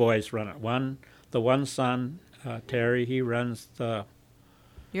the two boys run it. The one son, Terry, he runs the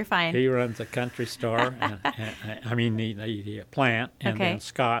You're fine. country store, and I mean the plant, and Okay. then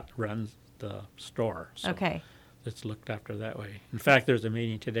Scott runs the store. So Okay. it's looked after that way. In fact, there's a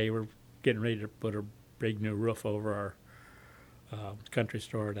meeting today. We're getting ready to put a big new roof over our country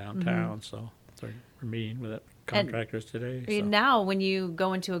store downtown. So we're meeting with the contractors today. I mean, now when you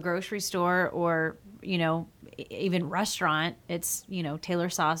go into a grocery store or, even restaurant, it's, Taylor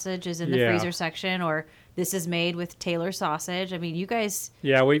sausage is in the freezer section, or this is made with Taylor sausage. I mean, you guys.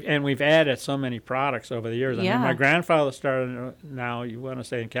 Yeah, we've added so many products over the years. I mean, my grandfather started, now you want to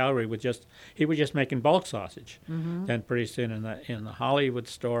say in Calgary, he was just making bulk sausage. Then pretty soon in the Hollywood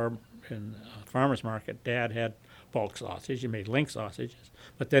store, in farmer's market, Dad had bulk sausage. He made link sausages.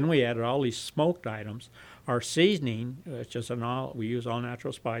 But then we added all these smoked items. Our seasoning, which is we use all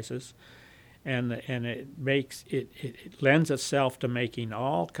natural spices, and it makes it lends itself to making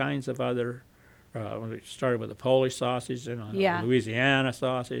all kinds of other. We started with a Polish sausage and a Louisiana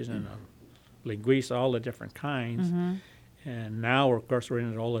sausage and a Linguiça, all the different kinds. And now, of course, we're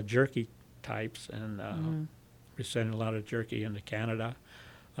into all the jerky types, and we're sending a lot of jerky into Canada.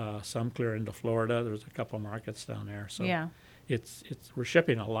 Some clear into Florida. There's a couple markets down there. So we're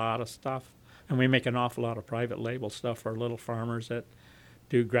shipping a lot of stuff, and we make an awful lot of private label stuff for little farmers that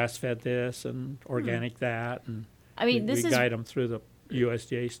do grass-fed this and organic that, and I mean, we guide them through the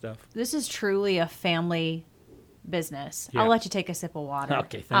USDA stuff. This is truly a family business. Yeah. I'll let you take a sip of water.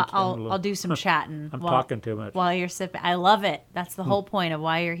 Okay, thank you. I'll do some chatting. I'm talking too much. While you're sipping. I love it. That's the whole point of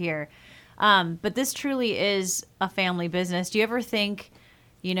why you're here. But this truly is a family business. Do you ever think,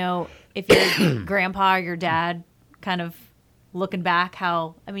 if your grandpa or your dad kind of looking back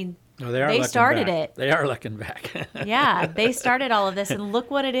they started it. They are looking back. Yeah, they started all of this, and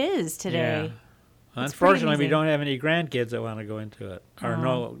look what it is today. Yeah. Unfortunately, we don't have any grandkids that want to go into it, or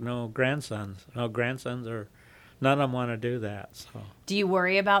no grandsons. No grandsons, or none of them want to do that. So. Do you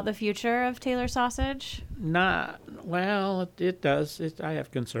worry about the future of Taylor sausage? Well, it does. I have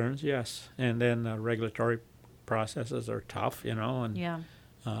concerns, yes. And then the regulatory processes are tough, and Yeah.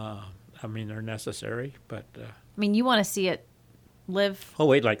 I mean, they're necessary, but... I mean, you want to see it live Oh,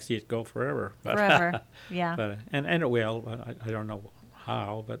 we'd like to see it go forever. But, forever. Yeah. but and it will. I don't know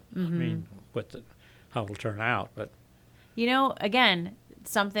how, but I mean, how it'll turn out. But You know, again,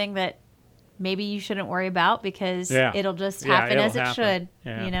 something that maybe you shouldn't worry about because Yeah. it'll just Yeah, happen it'll as it happen. should.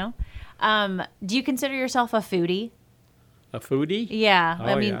 Yeah. You know. Do you consider yourself a foodie? a foodie? Yeah. Oh,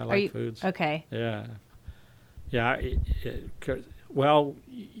 I mean, yeah, I are like you foods. okay? Yeah. Yeah. Well,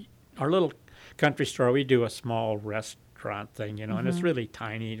 our little country store, we do a small restaurant thing, and Mm-hmm. it's really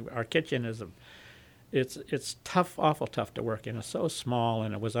tiny. Our kitchen is it's tough, awful tough to work in. It's so small,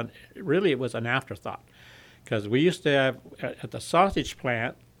 and it was an afterthought, because we used to have at the sausage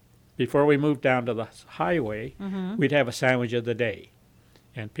plant before we moved down to the highway, Mm-hmm. we'd have a sandwich of the day,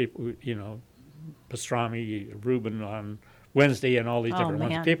 and people, pastrami, Reuben on Wednesday, and all these Oh, different man.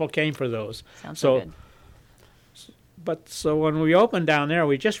 ones. People came for those. Sounds so good. So when we opened down there,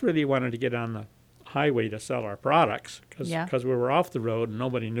 we just really wanted to get on the highway to sell our products because Yeah. we were off the road and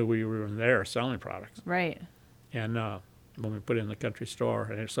nobody knew we were in there selling products. Right. And when we put it in the country store,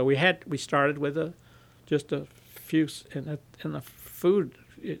 and so we started with just a few, and the food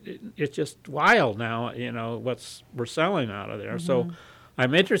it's just wild now. What we're selling out of there. So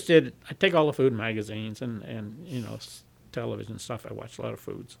I'm interested. I take all the food magazines and television stuff. I watch a lot of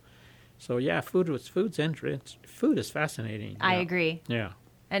foods. So yeah, food's interesting. Food is fascinating. I Yeah. agree. Yeah.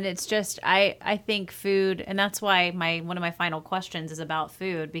 And it's just I think food, and that's why one of my final questions is about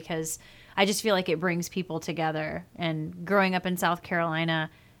food, because I just feel like it brings people together. And growing up in South Carolina,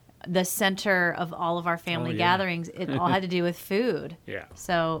 the center of all of our family Oh, yeah. gatherings, it all had to do with food. Yeah.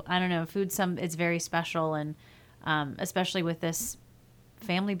 So I don't know, it's very special, and especially with this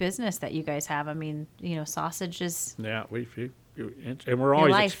family business that you guys have. I mean, sausage is Yeah. And we're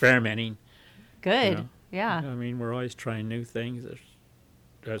always life. experimenting. good. know. Yeah. I mean, we're always trying new things.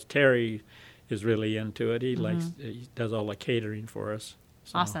 As Terry is really into it. He does all the catering for us.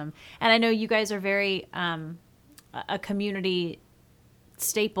 So. Awesome. And I know you guys are very a community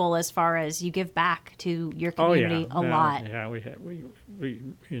staple as far as you give back to your community a lot. Yeah, we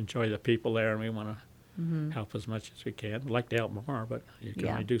enjoy the people there, and we want to help as much as we can. We'd like to help more, but you can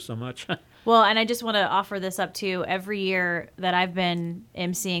Yeah. only do so much. Well, and I just want to offer this up too. Every year that I've been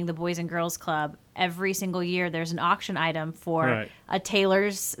emceeing the Boys and Girls Club, every single year there's an auction item for Right. a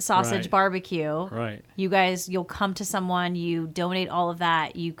Taylor's sausage Right. barbecue. Right. You guys, you'll come to someone, you donate all of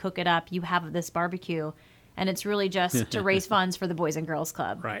that, you cook it up, you have this barbecue, and it's really just to raise funds for the Boys and Girls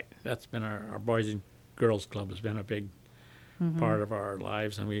Club. Right. That's been our Boys and Girls Club has been a big part of our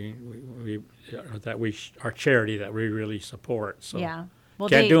lives, and our charity that we really support. So Yeah. Well,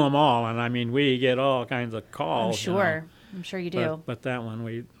 can't do them all, and I mean we get all kinds of calls. I'm sure. I'm sure you do. But that one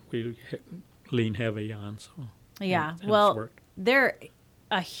we lean heavy on. So Yeah. it's Well, worked. they're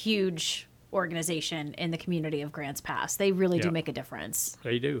a huge organization in the community of Grants Pass. They really do Yeah. make a difference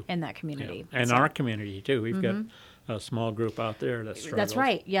They do. in that community. And So- our community too. We've got a small group out there that struggles. That's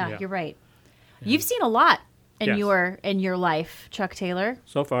right. Yeah, you're right. Yeah. You've seen a lot in Yes. your life, Chuck Taylor,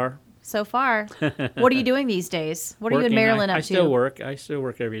 So far, so far. What are you doing these days? What are you in working, Maryland I up to? still work. I still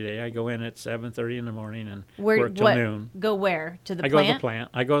work every day. I go in at 7:30 in the morning and work till what, noon. Go where? To the I plant? go to the plant.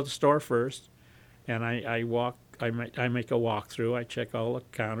 I go to the store first, and I walk. I make a walkthrough. I check all the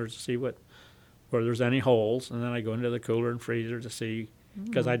counters to see where there's any holes, and then I go into the cooler and freezer to see,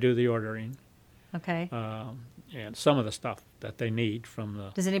 because I do the ordering Okay. and some of the stuff that they need from the.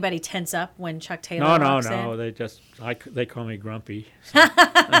 Does anybody tense up when Chuck Taylor No. walks in? They call me grumpy. So.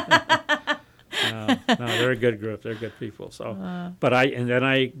 No, they're a good group. They're good people. So, but I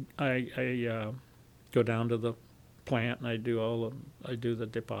go down to the plant and I do the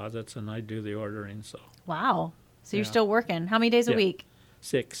deposits and I do the ordering. So Wow. So you're Yeah. still working. How many days a Yeah. week?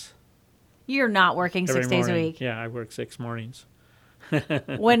 6 You're not working every 6 days a morning. week. Yeah, I work 6 mornings.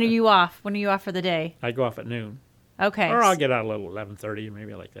 When are you off? When are you off for the day? I go off at noon, Okay. or I'll get out a little 11:30,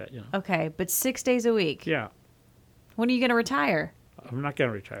 maybe like that. Okay, but 6 days a week. Yeah, When are you going to retire? I'm not going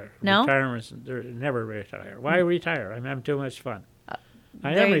to retire. No? Retirements, never retire. Why retire? I'm having too much fun.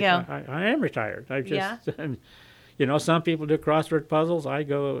 there you go. I am retired. I just, Yeah. some people do crossword puzzles. I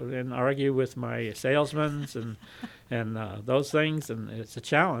go and argue with my salesmen and those things, and it's a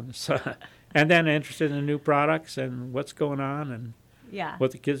challenge. So, and then interested in new products and what's going on and Yeah.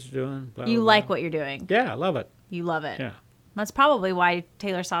 what the kids are doing. Blah, You blah, like blah. what you're doing. Yeah, I love it. You love it. Yeah. That's probably why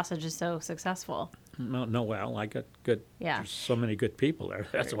Taylor Sausage is so successful. No, well, I got good. Yeah. There's so many good people there.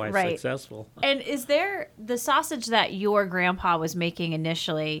 That's why it's Right. successful. And is there the sausage that your grandpa was making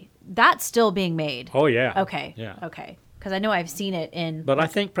initially, that's still being made? Oh yeah. Okay. Yeah. Okay. Because I know I've seen it in. But I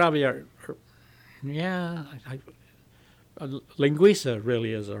think probably Linguiça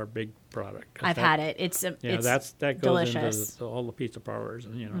really is our big product. I've had it. It's that goes delicious. into all the pizza parlors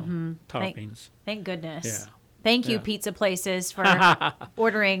and toppings. Thank goodness. Yeah. Thank you, Yeah. pizza places, for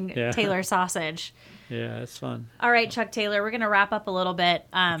ordering Yeah. Taylor sausage. Yeah, it's fun. All right, Chuck Taylor, we're going to wrap up a little bit.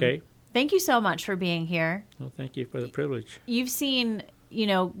 Okay. Thank you so much for being here. Well, thank you for the privilege. You've seen,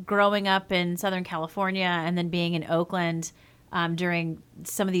 growing up in Southern California and then being in Oakland during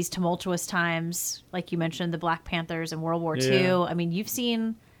some of these tumultuous times, like you mentioned, the Black Panthers and World War II. Yeah. I mean, you've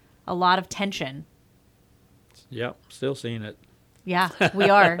seen a lot of tension. Yep, still seeing it. Yeah, we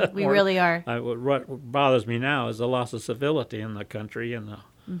are. We really are. What bothers me now is the loss of civility in the country and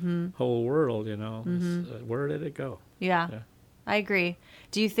the whole world, where did it go? Yeah, Yeah. I agree.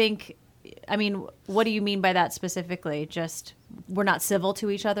 Do you think, what do you mean by that specifically? Just we're not civil to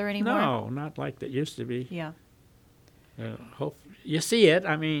each other anymore? No, not like it used to be. Yeah. You see it,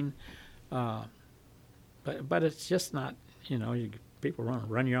 but it's just not, people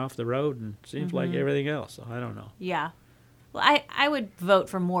run you off the road and it seems like everything else. So I don't know. Yeah. Well, I would vote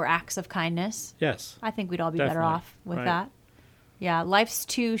for more acts of kindness. Yes. I think we'd all be better Definitely. off with Right. that. Yeah, life's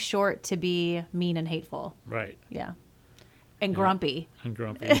too short to be mean and hateful. Right. Yeah. And grumpy. And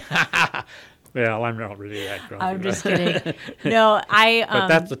grumpy. Well, I'm not really that grumpy. I'm just but- kidding. No, But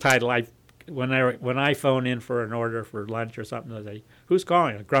that's the title. When I phone in for an order for lunch or something, I say, "Who's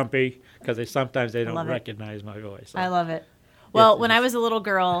calling?" Grumpy, because sometimes they don't love it. recognize my voice. So. I love it. Well, It's when I just- was a little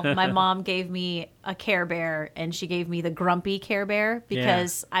girl, my mom gave me a Care Bear, and she gave me the grumpy Care Bear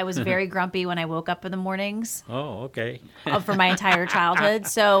because I was very grumpy when I woke up in the mornings Oh, okay. for my entire childhood.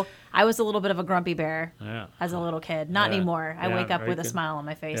 So I was a little bit of a grumpy bear Yeah. as a little kid. Not Yeah. anymore. I Yeah, wake up very with a good. smile on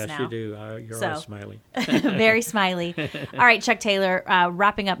my face Yes, now. you do. You're So- always smiling. Very smiley. All right, Chuck Taylor,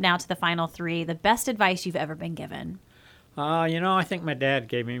 wrapping up now to the final three. The best advice you've ever been given. I think my dad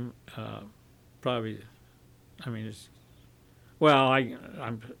gave me probably. I'm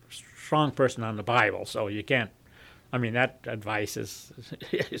a strong person on the Bible, so you can't. That advice is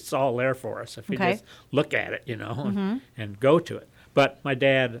it's all there for us if we Okay. just look at it, and go to it. But my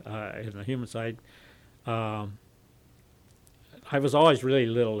dad, in the human side, I was always really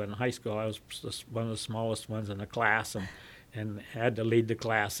little in high school. I was one of the smallest ones in the class, and had to lead the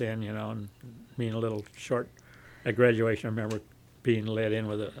class in, and being a little short. At graduation, I remember being led in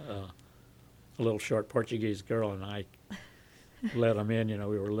with a little short Portuguese girl, and I let them in.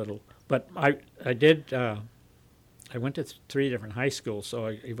 We were little, but I did. I went to 3 different high schools, so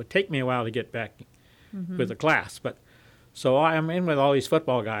it would take me a while to get back with the class. But so I'm in with all these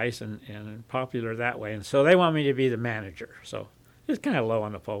football guys and popular that way, and so they want me to be the manager. So it's kind of low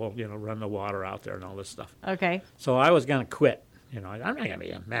on the pole, run the water out there and all this stuff. Okay. So I was going to quit. I'm not going to be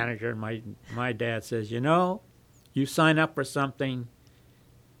a manager. And my dad says, you sign up for something,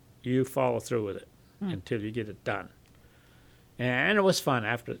 you follow through with it until you get it done. And it was fun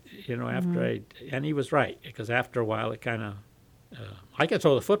after and he was right, because after a while it kind of, I could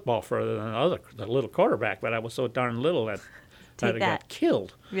throw the football further than the little quarterback, but I was so darn little that I got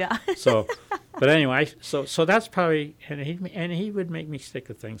killed. Yeah. So, but anyway, so that's probably, and he would make me stick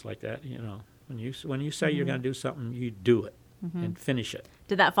to things like that. When you say you're going to do something, you do it and finish it.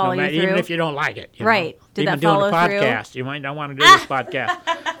 Did that follow you through? Even if you don't like it. Right. Did even that follow doing a through? podcast, you might not want to do this podcast.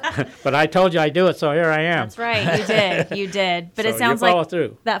 But I told you I do it, so here I am. That's right. You did. You did. But So it sounds you follow like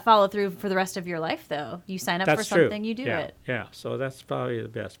through. that follow through for the rest of your life, though. You sign up That's for true. something, you do Yeah, it. Yeah, so that's probably the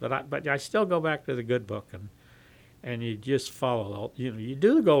best. But I still go back to the good book, and you just follow. You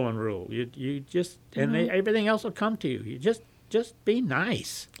do the golden rule. You just and everything else will come to you. You just be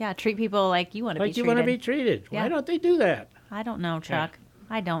nice, Yeah, treat people like you want to be like treated. you want to be treated. Yeah. Why don't they do that? I don't know, Chuck.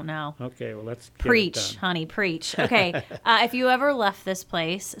 I don't know. Okay, well let's get it Preach, done. honey, preach. Okay, if you ever left this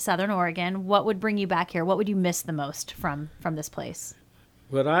place, Southern Oregon, what would bring you back here? What would you miss the most from this place?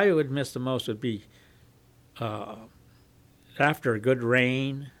 What I would miss the most would be after a good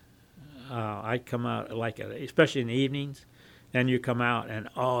rain. I'd come out especially in the evenings. Then you come out and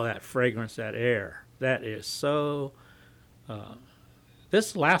that fragrance, that air, that is so.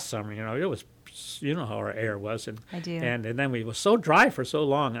 This last summer, it was, how our air was, and I do. and then we was so dry for so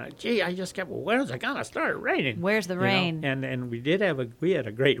long. And I just kept, when's it gonna start raining? Where's the rain? And we had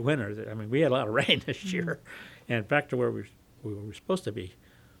a great winter. We had a lot of rain this year, and back to where we were supposed to be.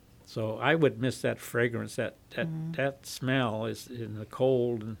 So I would miss that fragrance, that smell is in the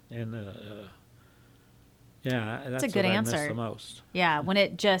cold and that's a good what answer. I miss the most. Yeah, when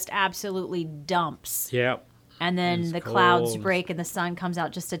it just absolutely dumps. Yeah. And then It's the clouds cold. break and the sun comes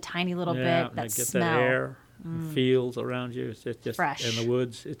out just a tiny little Yeah, bit. That and get smell. that air, and fields around you. It's just Fresh. in the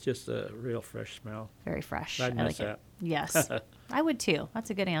woods. It's just a real fresh smell. Very fresh. I'd I miss like that. it. Yes. I would too. That's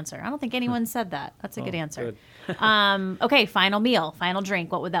a good answer. I don't think anyone said that. That's a good answer. Good. Okay, final meal, final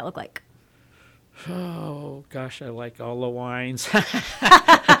drink. What would that look like? Oh, gosh, I like all the wines. A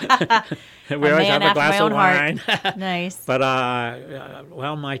We always man have a after glass my of own wine. heart. Nice. But,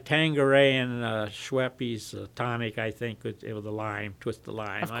 well, my Tanqueray and Schweppes tonic, I think, with the lime, twist the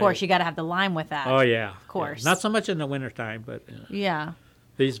lime. Of course, you got to have the lime with that. Oh, yeah. Of course. Not so much in the wintertime, but Yeah.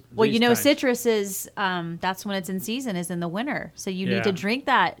 Well, citrus is, that's when it's in season, is in the winter. So you need to Yeah. drink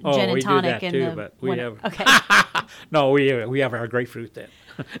that Oh, gin and we do tonic that in too, the but we winter. have- Okay. No, we have our grapefruit then.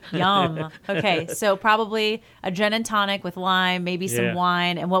 Yum. Okay, so probably a gin and tonic with lime, maybe some Yeah.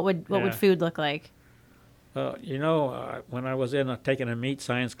 wine. And what would Yeah. food look like? When I was taking a meat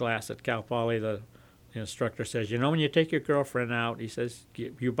science class at Cal Poly, the instructor says, when you take your girlfriend out, he says,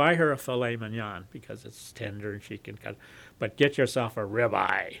 you buy her a filet mignon because it's tender and she can cut, but get yourself a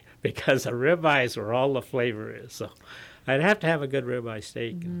ribeye because a ribeye is where all the flavor is. So I'd have to have a good ribeye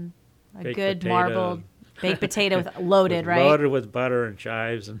steak. And A baked good potato, marbled baked potato with loaded, right? Loaded with butter and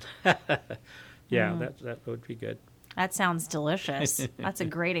chives. And yeah, that would be good. That sounds delicious. That's a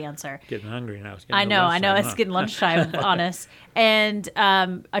great answer. Getting hungry now. It's I know. lunchtime, It's huh? getting lunchtime on us. And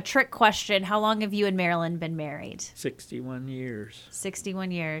a trick question: how long have you and Marilyn been married? 61 years.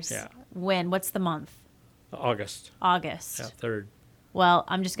 61 years. Yeah. When? What's the month? August. August. Yeah, 3rd. Well,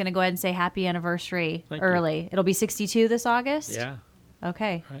 I'm just going to go ahead and say happy anniversary Thank you. early. It'll be 62 this August? Yeah.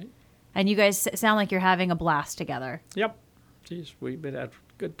 Okay. Right. And you guys sound like you're having a blast together. Yep. Geez, we've been at a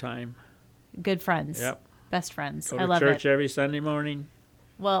good time. Good friends. Yep. Best friends. Go I to love church it. every Sunday morning.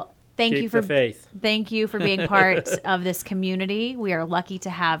 Well, thank Keep you for the faith. Thank you for being part of this community. We are lucky to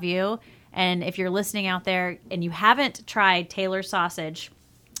have you. And if you're listening out there and you haven't tried Taylor sausage,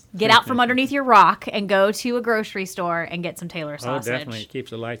 get out from underneath your rock and go to a grocery store and get some Taylor sausage. Oh, definitely.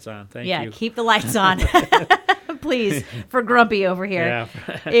 Keeps the lights on. Thank Yeah, you. keep the lights on. Please, for Grumpy over here.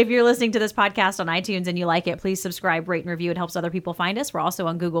 Yeah. If you're listening to this podcast on iTunes and you like it, please subscribe, rate, and review. It helps other people find us. We're also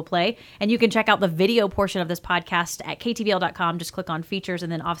on Google Play. And you can check out the video portion of this podcast at ktvl.com. Just click on features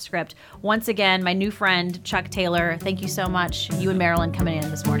and then off script. Once again, my new friend, Chuck Taylor, thank you so much. You and Marilyn coming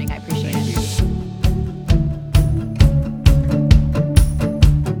in this morning. I appreciate it.